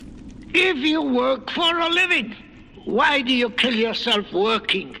If you work for a living, why do you kill yourself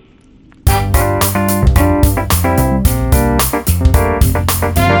working?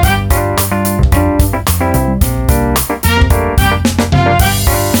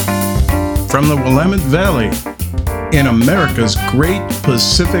 From the Willamette Valley, in America's great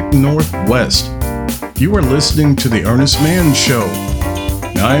Pacific Northwest, you are listening to The Earnest Mann Show.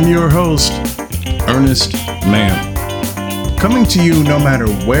 I'm your host, Earnest Mann. Coming to you no matter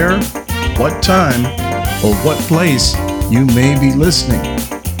where, what time, or what place you may be listening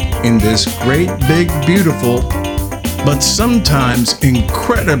in this great, big, beautiful, but sometimes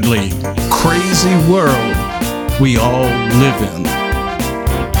incredibly crazy world we all live in.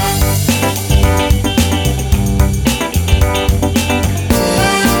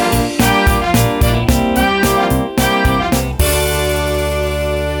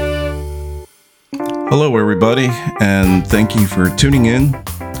 Hello, everybody, and thank you for tuning in,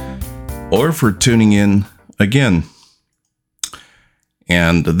 or for tuning in again.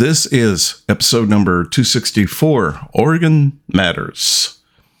 And this is episode number 264, Oregon Matters.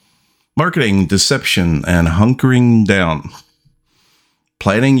 Marketing, deception, and hunkering down.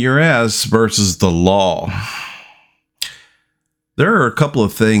 Planning your ass versus the law. There are a couple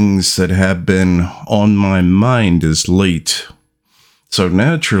of things that have been on my mind as late. So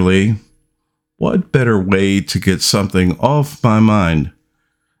naturally, what better way to get something off my mind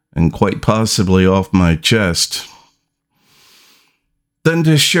and quite possibly off my chest than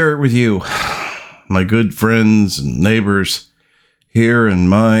to share it with you, my good friends and neighbors here in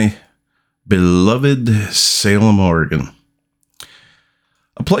my beloved Salem, Oregon.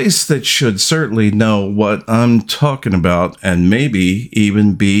 A place that should certainly know what I'm talking about and maybe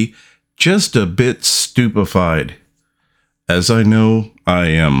even be just a bit stupefied, as I know I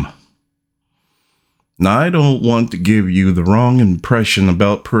am. Now, I don't want to give you the wrong impression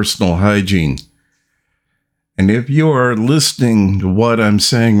about personal hygiene. And if you are listening to what I'm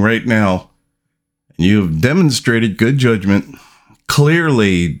saying right now, and you have demonstrated good judgment,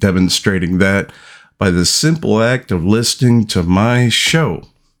 clearly demonstrating that by the simple act of listening to my show,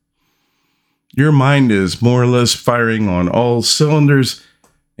 your mind is more or less firing on all cylinders,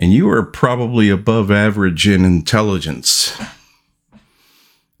 and you are probably above average in intelligence.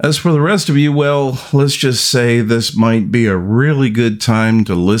 As for the rest of you, well, let's just say this might be a really good time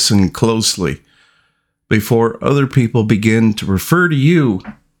to listen closely before other people begin to refer to you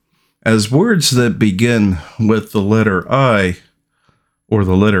as words that begin with the letter I or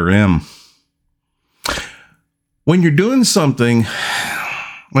the letter M. When you're doing something,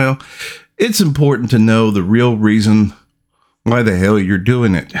 well, it's important to know the real reason why the hell you're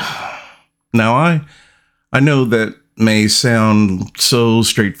doing it. Now, I know that may sound so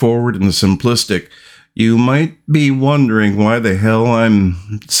straightforward and simplistic. You might be wondering why the hell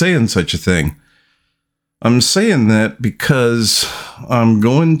I'm saying such a thing. I'm saying that because I'm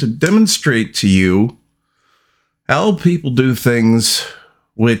going to demonstrate to you how people do things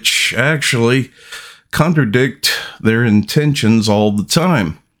which actually contradict their intentions all the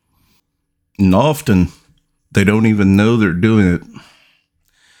time. And often, they don't even know they're doing it.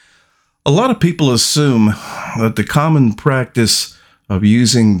 A lot of people assume that the common practice of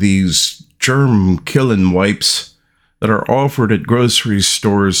using these germ-killing wipes that are offered at grocery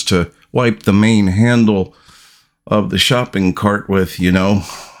stores to wipe the main handle of the shopping cart with,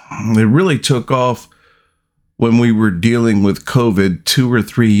 it really took off when we were dealing with COVID 2 or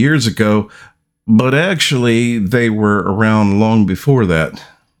 3 years ago, but actually they were around long before that.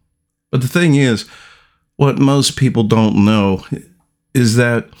 But the thing is, what most people don't know is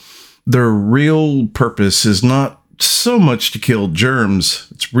that their real purpose is not so much to kill germs.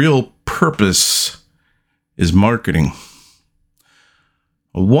 Its real purpose is marketing.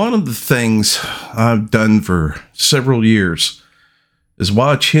 One of the things I've done for several years is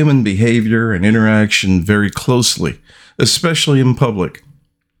watch human behavior and interaction very closely, especially in public.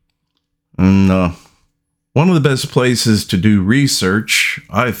 And one of the best places to do research,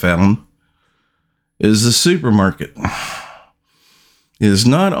 I found, is the supermarket. It is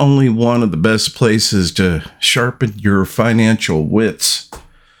not only one of the best places to sharpen your financial wits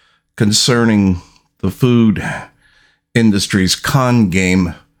concerning the food industry's con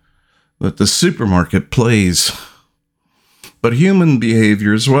game that the supermarket plays, but human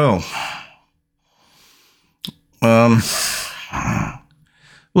behavior as well. Well,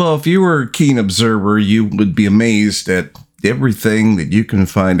 if you were a keen observer, you would be amazed at everything that you can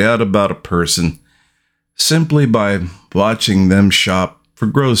find out about a person simply by watching them shop for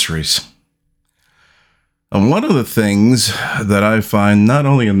groceries. And one of the things that I find not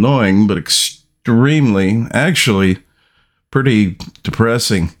only annoying, but extremely, actually pretty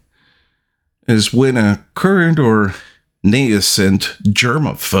depressing, is when a current or nascent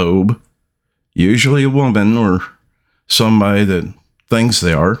germaphobe, usually a woman or somebody that thinks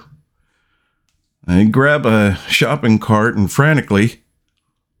they are, they grab a shopping cart and frantically,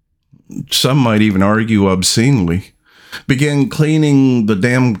 some might even argue obscenely, begin cleaning the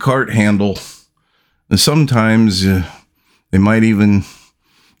damn cart handle. And sometimes they might even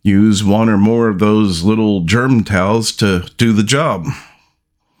use one or more of those little germ towels to do the job.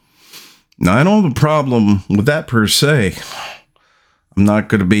 Now, I don't have a problem with that per se. I'm not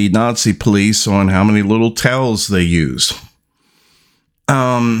going to be Nazi police on how many little towels they use.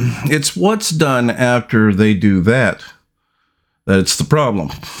 It's what's done after they do that it's the problem.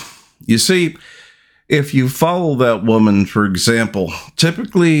 You see, if you follow that woman, for example,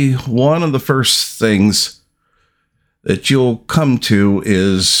 typically one of the first things that you'll come to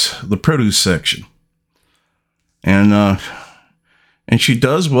is the produce section. And she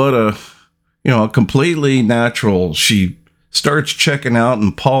does what a completely natural. She starts checking out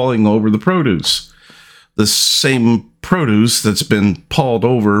and pawing over the produce. The same produce that's been pawed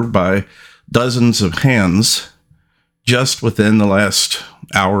over by dozens of hands just within the last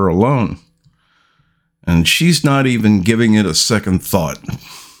hour alone. And she's not even giving it a second thought.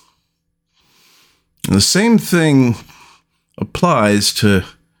 And the same thing applies to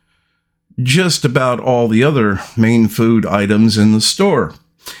just about all the other main food items in the store.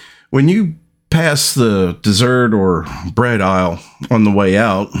 When you pass the dessert or bread aisle on the way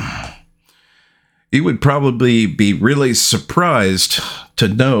out, you would probably be really surprised to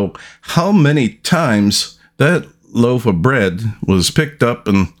know how many times that loaf of bread was picked up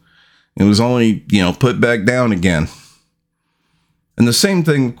and it was only, put back down again. And the same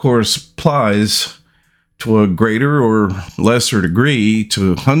thing, of course, applies to a greater or lesser degree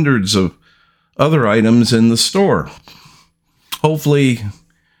to hundreds of other items in the store. Hopefully,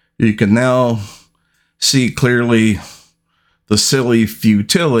 you can now see clearly the silly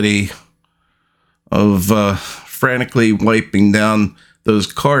futility of frantically wiping down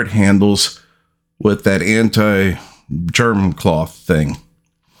those cart handles with that anti-germ cloth thing.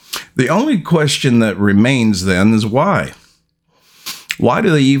 The only question that remains then is why? Why do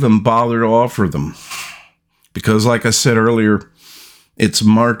they even bother to offer them? Because, like I said earlier, it's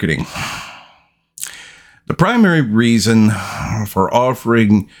marketing. The primary reason for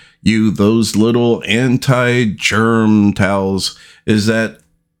offering you those little anti-germ towels is that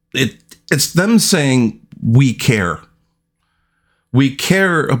it's them saying, we care. We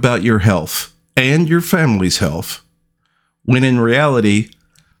care about your health and your family's health. When in reality,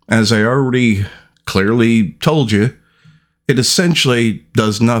 as I already clearly told you, it essentially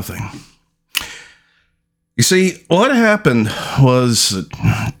does nothing. You see, what happened was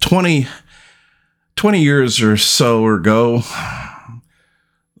 20 years or so ago,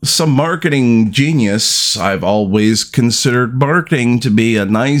 some marketing genius, I've always considered marketing to be a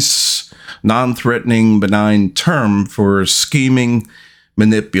nice, non-threatening, benign term for scheming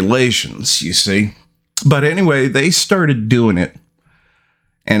manipulations, you see. But anyway, they started doing it.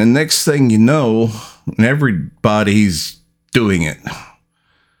 And the next thing you know, everybody's doing it.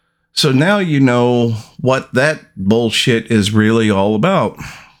 So now you know what that bullshit is really all about.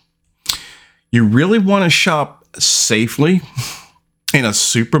 You really want to shop safely in a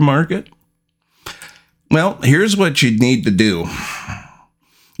supermarket? Well, here's what you need to do.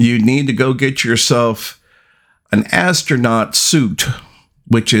 You need to go get yourself an astronaut suit,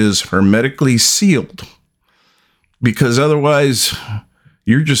 which is hermetically sealed. Because otherwise,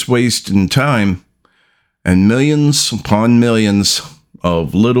 you're just wasting time and millions upon millions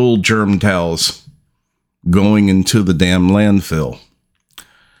of little germ towels going into the damn landfill.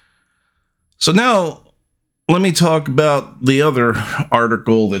 So now, let me talk about the other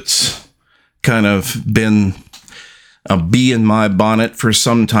article that's kind of been a bee in my bonnet for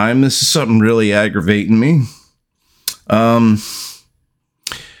some time. This is something really aggravating me. Well,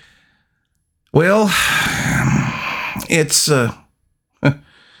 it's a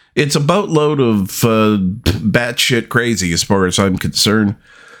boatload of batshit crazy as far as I'm concerned.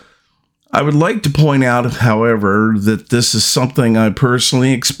 I would like to point out, however, that this is something I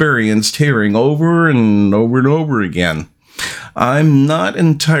personally experienced hearing over and over and over again. I'm not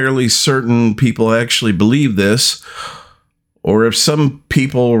entirely certain people actually believe this, or if some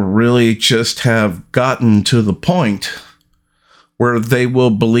people really just have gotten to the point where they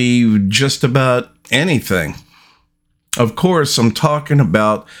will believe just about anything. Of course, I'm talking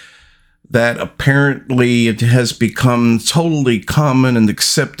about that apparently it has become totally common and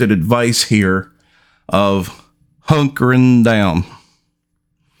accepted advice here of hunkering down.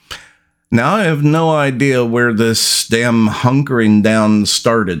 Now, I have no idea where this damn hunkering down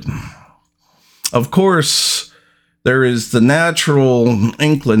started. Of course, there is the natural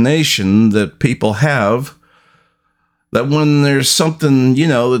inclination that people have that when there's something,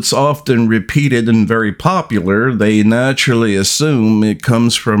 that's often repeated and very popular, they naturally assume it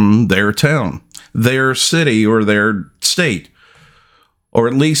comes from their town, their city, or their state, or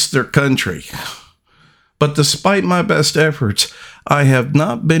at least their country. But despite my best efforts, I have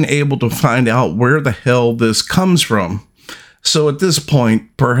not been able to find out where the hell this comes from. So at this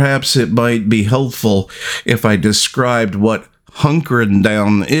point, perhaps it might be helpful if I described what hunkering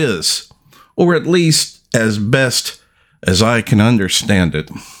down is, or at least as best as I can understand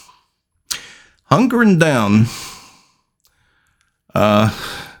it. Hunkering down, I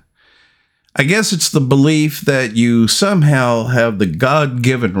guess it's the belief that you somehow have the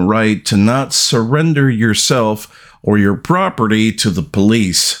God-given right to not surrender yourself or your property to the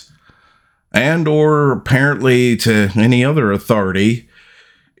police, and or apparently to any other authority,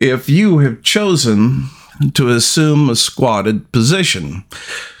 if you have chosen to assume a squatted position,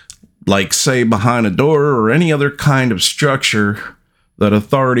 like say behind a door or any other kind of structure that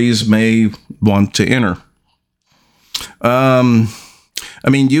authorities may want to enter.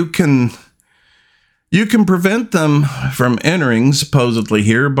 You can prevent them from entering, supposedly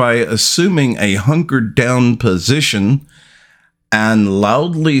here, by assuming a hunkered down position and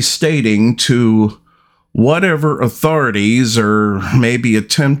loudly stating to whatever authorities are maybe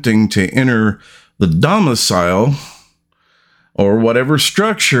attempting to enter the domicile or whatever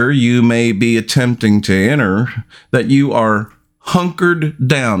structure you may be attempting to enter that you are hunkered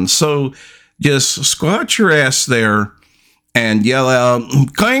down. So just squat your ass there and yell out,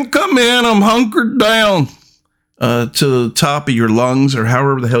 "Can't come in, I'm hunkered down," to the top of your lungs or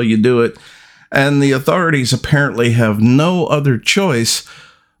however the hell you do it. And the authorities apparently have no other choice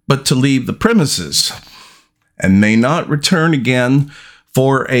but to leave the premises and may not return again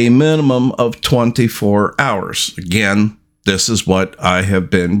for a minimum of 24 hours. Again, this is what I have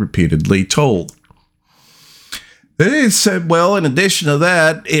been repeatedly told. They said, well, in addition to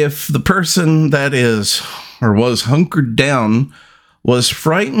that, if the person that is or was hunkered down was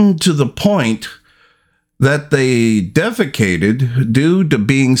frightened to the point that they defecated due to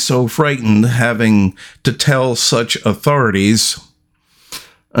being so frightened, having to tell such authorities,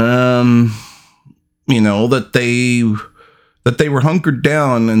 that they were hunkered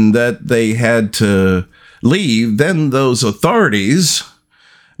down and that they had to leave, then those authorities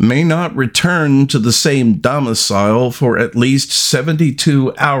may not return to the same domicile for at least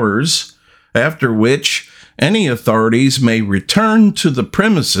 72 hours, after which any authorities may return to the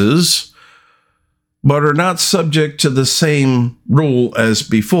premises, but are not subject to the same rule as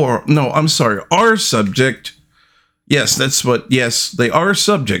before. No, I'm sorry, are subject. Yes, they are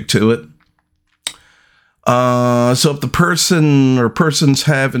subject to it. So if the person or persons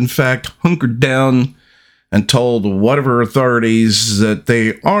have in fact hunkered down and told whatever authorities that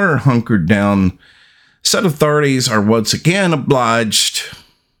they are hunkered down, said authorities are once again obliged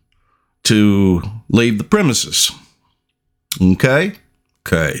to leave the premises. Okay.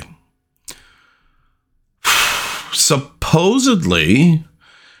 Supposedly,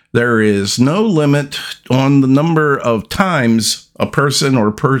 there is no limit on the number of times a person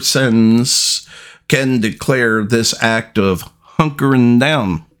or persons can declare this act of hunkering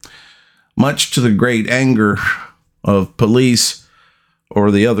down, much to the great anger of police or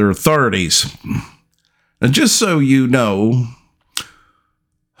the other authorities. And just so you know,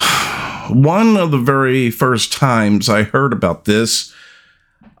 one of the very first times I heard about this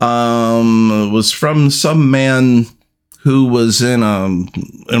was from some man who was in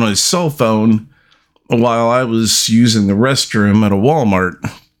a cell phone while I was using the restroom at a Walmart.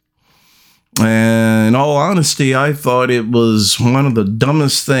 And in all honesty, I thought it was one of the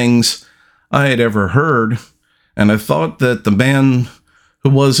dumbest things I had ever heard. And I thought that the man who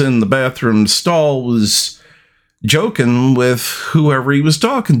was in the bathroom stall was joking with whoever he was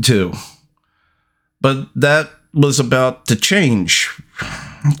talking to. But that was about to change,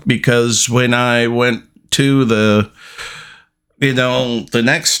 because when I went to the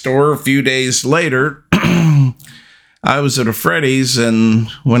next store a few days later, I was at a Freddy's, and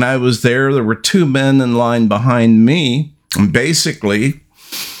when I was there were two men in line behind me. And basically,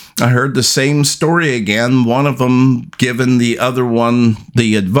 I heard the same story again, one of them giving the other one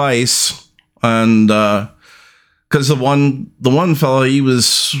the advice. And because the one fellow, he was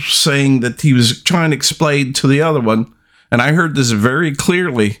saying that he was trying to explain to the other one, and I heard this very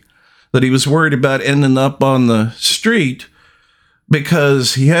clearly, that he was worried about ending up on the street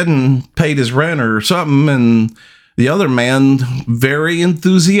because he hadn't paid his rent or something. And the other man very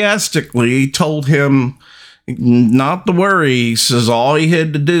enthusiastically told him Not to worry. He says all he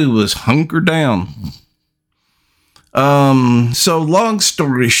had to do was hunker down. So long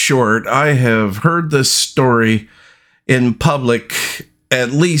story short, I have heard this story in public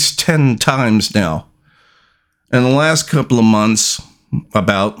at least 10 times now in the last couple of months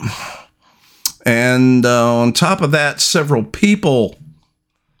about. And on top of that, several people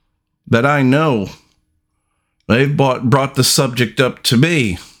that I know, they've brought the subject up to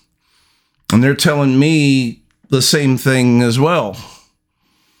me. And they're telling me the same thing as well.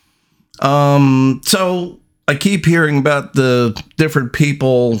 So I keep hearing about the different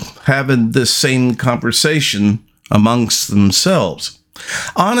people having this same conversation amongst themselves.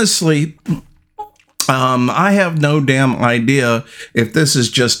 Honestly, I have no damn idea if this is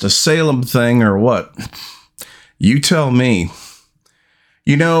just a Salem thing or what. You tell me.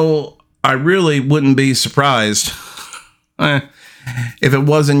 You know, I really wouldn't be surprised if it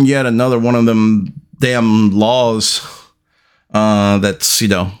wasn't yet another one of them damn laws that's,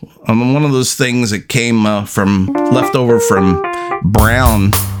 one of those things that came left over from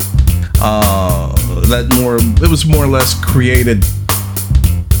Brown. It was more or less created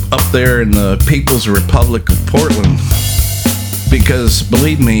up there in the People's Republic of Portland, because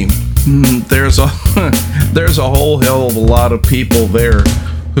believe me, there's a whole hell of a lot of people there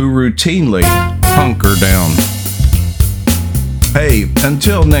who routinely hunker down. Hey,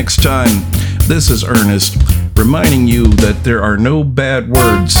 until next time, this is Ernest reminding you that there are no bad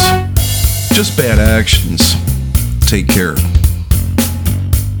words, just bad actions. Take care.